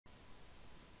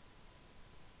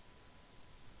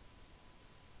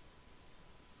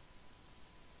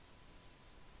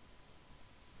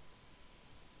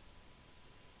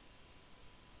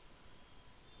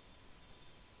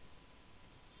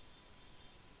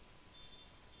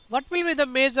What will be the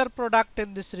major product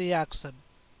in this reaction?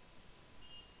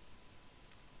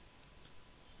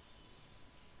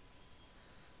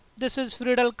 This is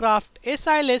Friedel-Crafts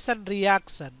acylation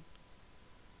reaction.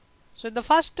 So in the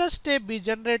first step we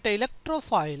generate an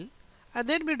electrophile and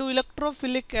then we do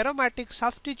electrophilic aromatic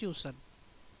substitution.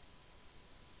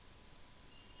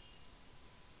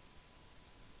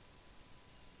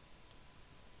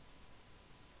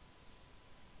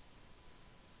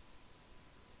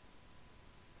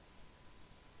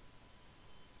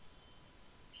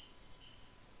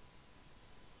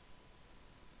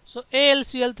 So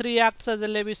AlCl3 acts as a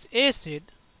Lewis acid.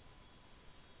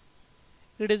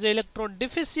 It is an electron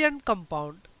deficient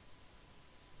compound.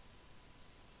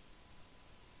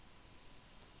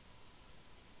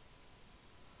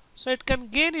 So it can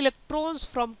gain electrons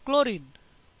from chlorine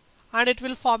and it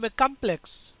will form a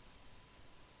complex.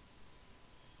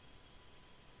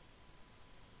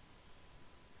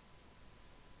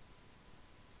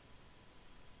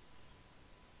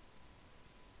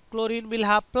 Chlorine will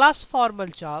have plus formal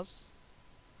charge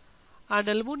and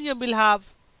aluminum will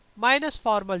have minus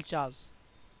formal charge.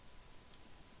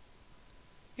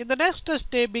 In the next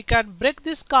step we can break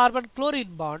this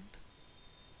carbon-chlorine bond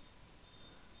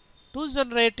to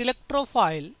generate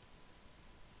electrophile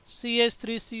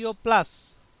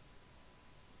CH3CO+.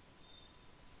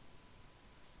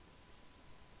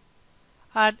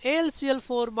 And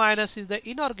AlCl4- is the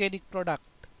inorganic product.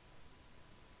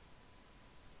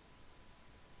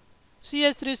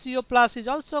 CH3CO+ is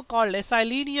also called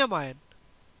acylinium ion.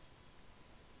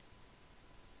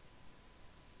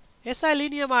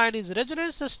 Acylinium ion is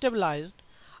resonance stabilized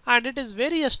and it is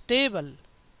very stable.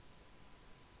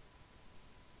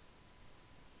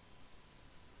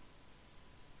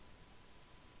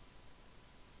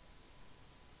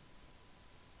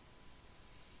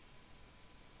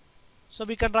 So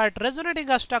we can write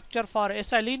resonating structure for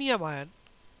acylinium ion.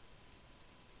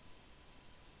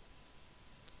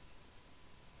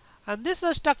 And this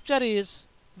structure is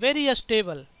very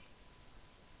stable.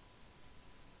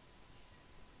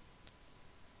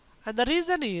 And the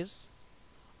reason is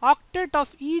octet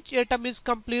of each atom is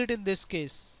complete in this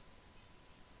case.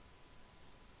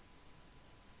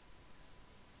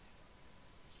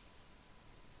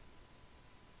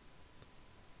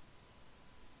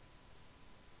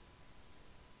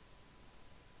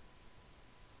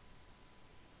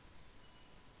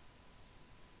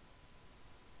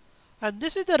 And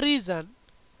this is the reason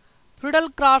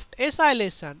Friedel-Crafts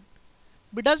acylation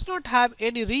does not have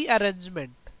any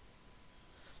rearrangement.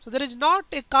 So there is not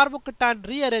a carbocation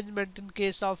rearrangement in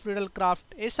case of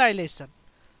Friedel-Crafts acylation.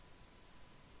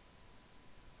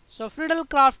 So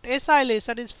Friedel-Crafts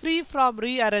acylation is free from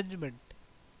rearrangement.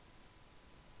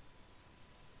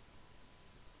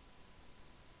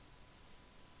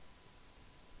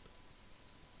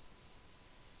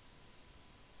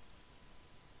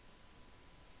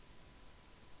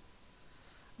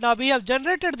 Now we have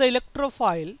generated the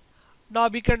electrophile. Now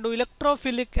we can do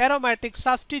electrophilic aromatic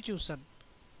substitution.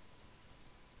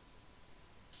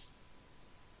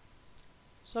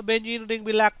 So benzene ring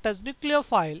will act as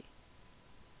nucleophile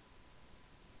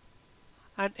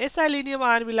and acylinium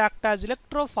ion will act as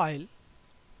electrophile.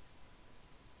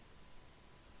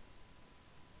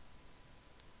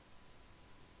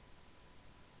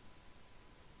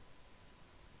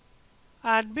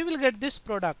 And we will get this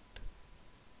product.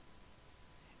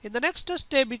 In the next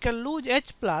step we can lose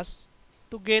H plus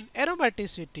to gain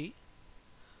aromaticity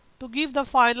to give the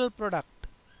final product.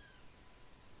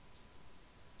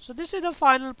 So this is the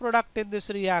final product in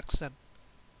this reaction.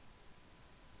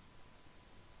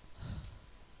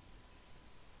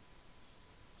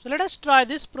 So let us try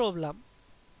this problem.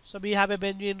 So we have a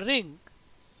benzene ring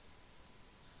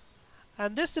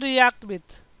and this react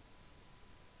with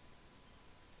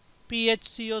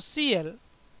PHCOCl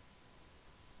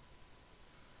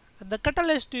and the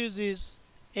catalyst used is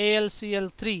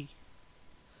AlCl3.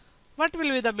 What will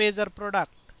be the major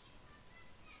product?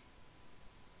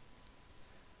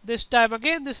 This time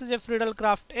again this is a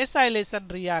Friedel-Crafts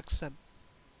acylation reaction.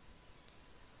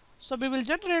 So we will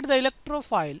generate the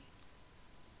electrophile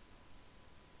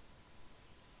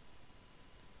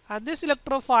and this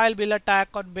electrophile will attack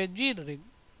on benzene ring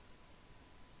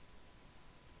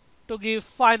to give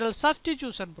final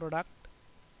substitution product.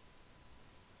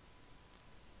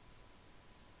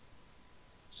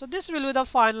 So this will be the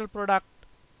final product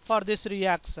for this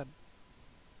reaction.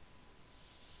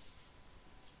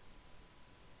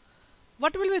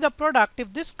 What will be the product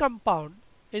if this compound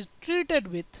is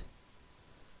treated with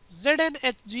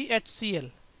ZnHgHCl?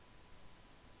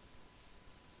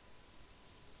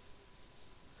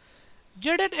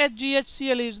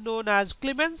 ZnHgHCl is known as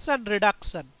Clemmensen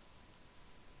reduction.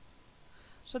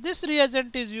 So this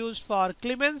reagent is used for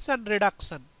Clemmensen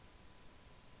reduction.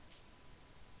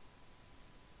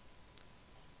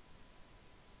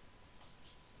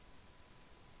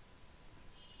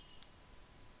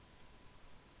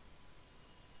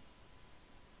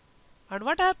 And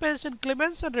what happens in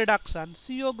Clemmensen reduction?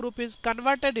 CO group is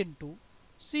converted into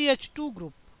CH2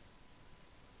 group.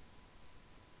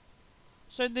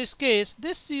 So in this case,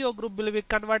 this CO group will be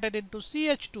converted into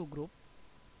CH2 group.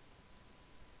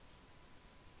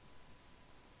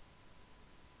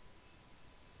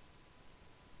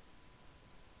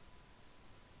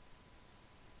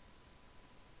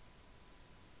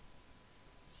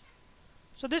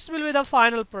 So this will be the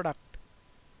final product.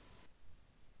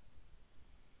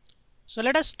 So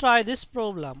let us try this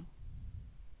problem.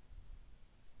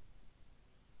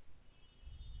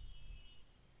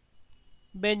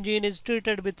 Benzene is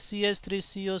treated with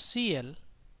CH3COCl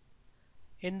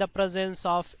in the presence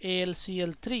of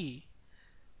AlCl3.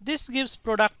 This gives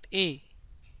product A.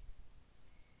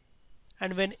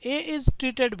 And when A is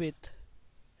treated with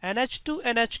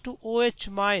NH2NH2OH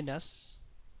minus,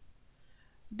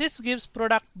 this gives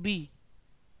product B.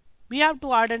 We have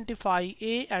to identify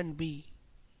A and B.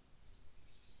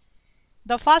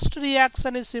 The first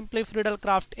reaction is simply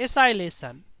Friedel-Crafts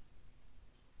acylation.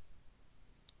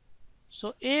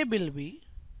 So A will be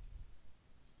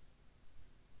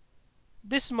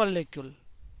this molecule.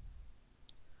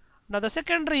 Now the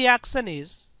second reaction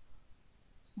is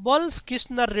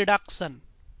Wolff-Kishner reduction.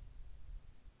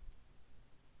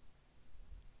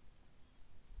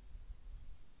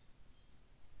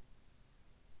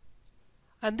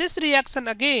 And this reaction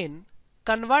again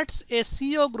converts a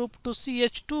CO group to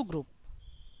CH2 group.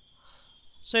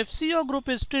 So if CO group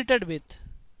is treated with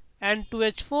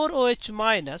N2H4OH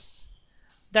minus,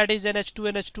 that is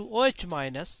NH2NH2OH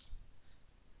minus,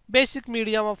 basic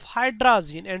medium of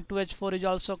hydrazine, N2H4 is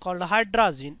also called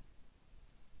hydrazine.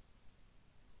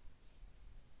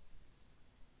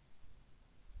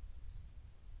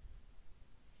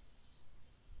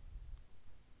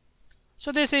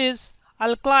 So this is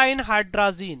alkyne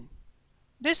hydrazine.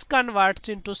 This converts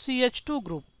into CH2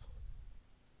 group.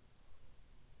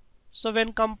 So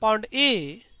when compound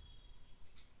A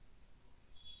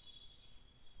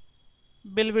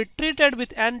will be treated with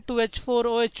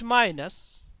N2H4OH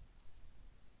minus,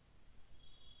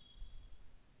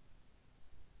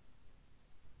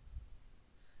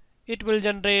 it will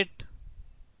generate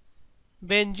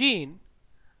benzene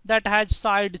that has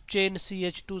side chain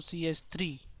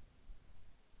CH2CH3.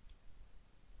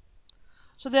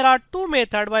 So there are two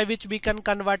methods by which we can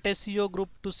convert a CO group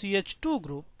to CH2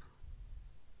 group.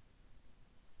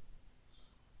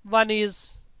 One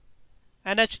is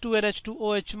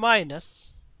NH2NH2OH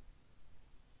minus,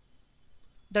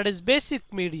 that is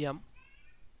basic medium.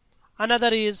 Another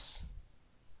is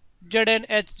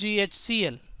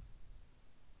ZnHgHCl,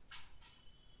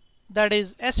 that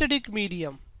is acidic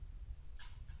medium.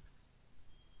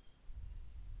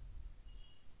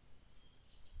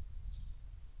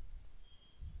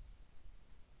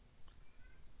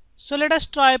 So let us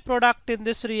try product in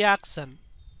this reaction.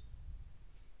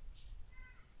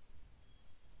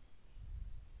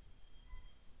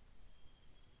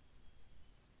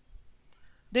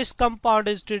 This compound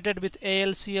is treated with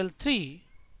AlCl3.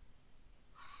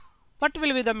 What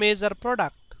will be the major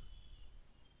product?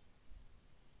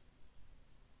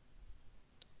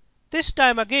 This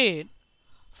time again,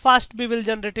 first we will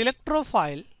generate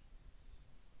electrophile,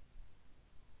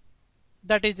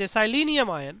 that is a selenium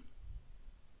ion.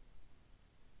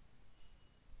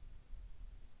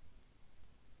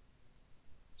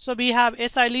 So we have a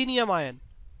selenium ion.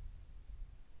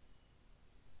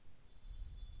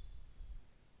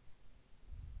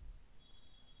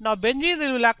 Now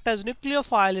benzene will act as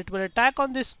nucleophile. It will attack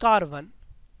on this carbon.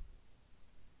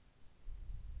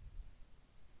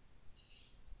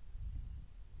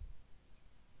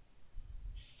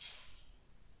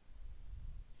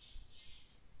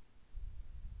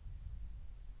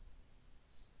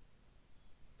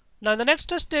 Now in the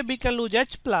next step we can use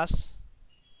H plus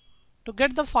to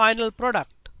get the final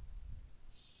product.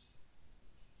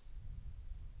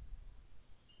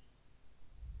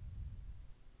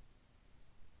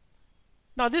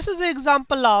 Now this is an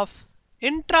example of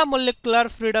intramolecular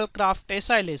Friedel-Crafts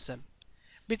acylation,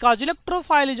 because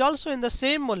electrophile is also in the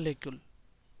same molecule.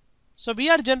 So we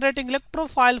are generating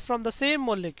electrophile from the same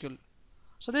molecule.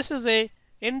 So this is a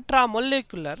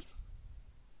intramolecular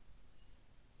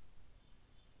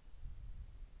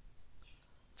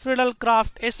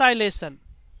Friedel-Crafts acylation.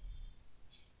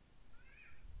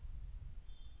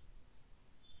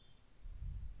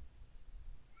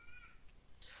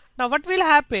 Now what will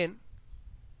happen?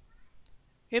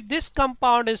 if this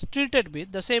compound is treated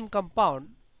with the same compound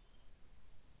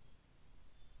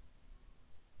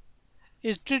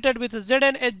is treated with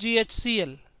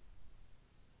ZnHgHCl.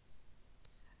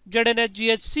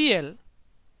 ZnHgHCl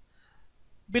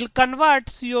will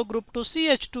convert CO group to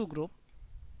CH2 group,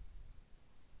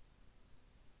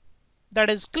 that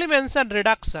is Clemmensen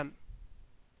reduction.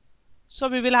 So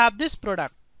we will have this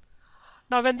product.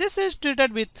 Now when this is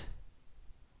treated with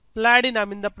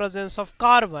platinum in the presence of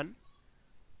carbon,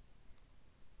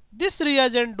 this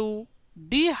reagent do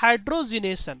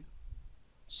dehydrogenation.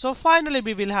 So finally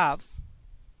we will have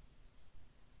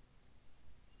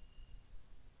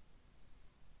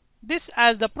this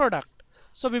as the product.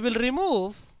 So we will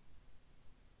remove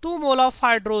 2 mole of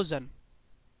hydrogen.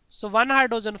 So 1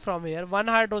 hydrogen from here, 1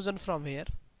 hydrogen from here,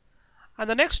 and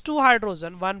the next 2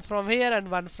 hydrogen, 1 from here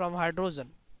and 1 from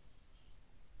hydrogen.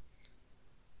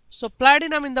 So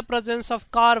platinum in the presence of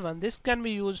carbon, this can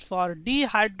be used for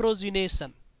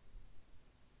dehydrogenation.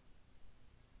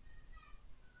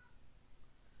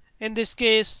 In this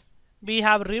case, we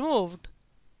have removed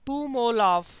 2 mole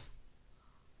of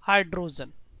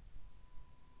hydrogen.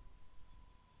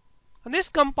 And this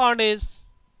compound is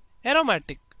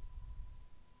aromatic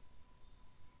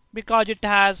because it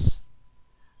has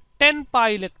 10 pi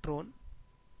electron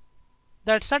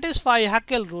that satisfy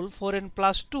Haeckel rule 4n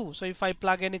plus 2. So if I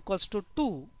plug n equals to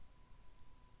 2,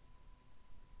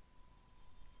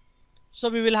 so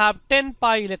we will have 10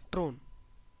 pi electron.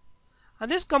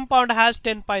 And this compound has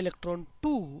 10 pi electron,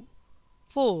 2,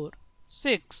 4,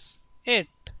 6, 8,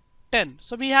 10.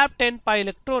 So we have 10 pi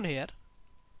electron here.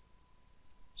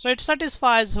 So it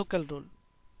satisfies Haeckel rule.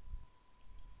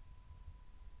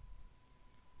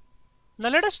 Now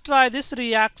let us try this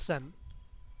reaction.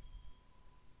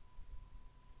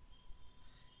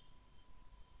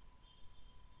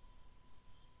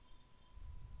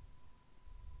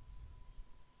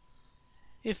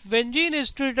 If benzene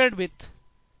is treated with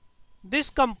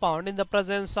this compound in the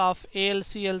presence of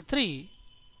AlCl3,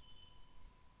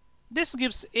 this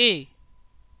gives A.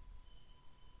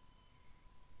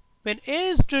 When A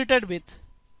is treated with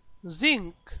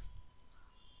zinc,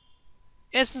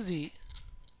 Sg,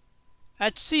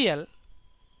 HCl,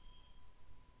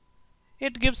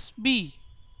 it gives B.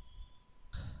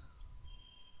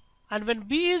 And when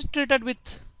B is treated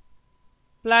with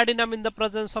platinum in the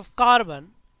presence of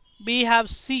carbon, we have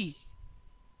C.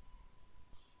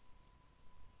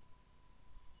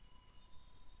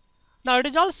 Now it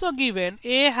is also given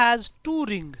A has 2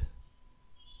 ring.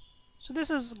 So this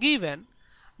is given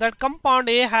that compound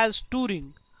A has 2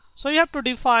 ring. So you have to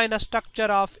define a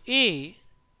structure of A,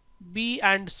 B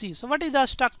and C. So what is the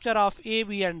structure of A,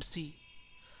 B and C?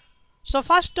 So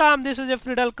first term, this is a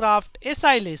Friedel-Crafts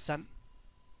acylation.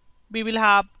 We will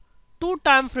have 2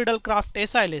 time Friedel-Crafts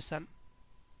acylation.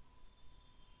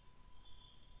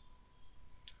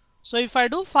 So if I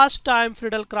do first time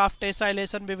Friedel-Crafts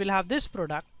acylation, we will have this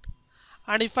product.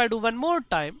 And if I do one more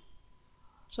time,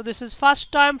 so this is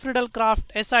first time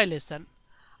Friedel-Crafts acylation,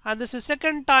 and this is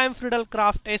second time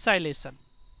Friedel-Crafts acylation.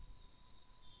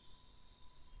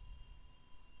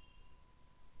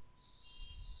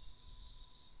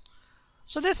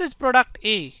 So this is product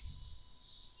A.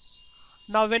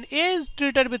 Now when A is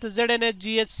treated with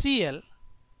ZnHgHCl,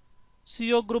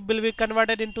 CO group will be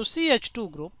converted into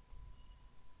CH2 group.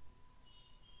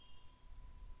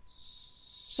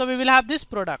 So we will have this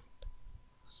product,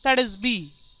 that is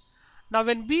B. Now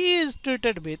when B is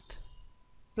treated with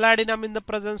platinum in the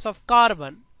presence of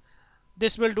carbon,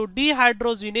 this will do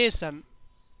dehydrogenation.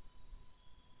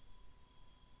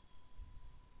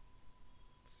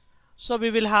 So we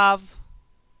will have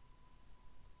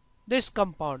this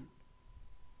compound,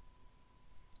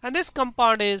 and this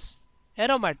compound is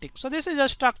aromatic. So this is a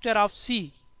structure of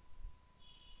C.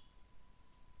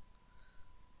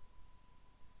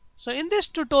 So in this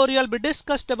tutorial we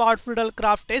discussed about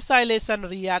Friedel-Crafts acylation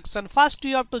reaction. First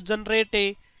you have to generate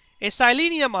a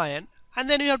selenium ion, and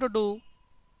then you have to do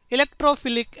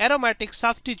electrophilic aromatic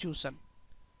substitution.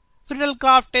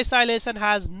 Friedel-Crafts acylation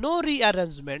has no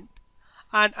rearrangement.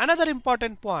 And another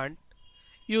important point,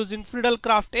 using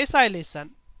Friedel-Crafts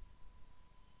acylation,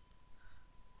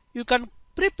 you can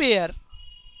prepare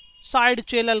side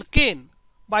chain alkane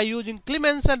by using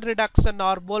Clemmensen reduction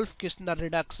or Wolff-Kishner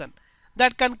reduction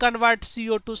that can convert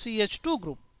CO to CH2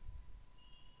 group.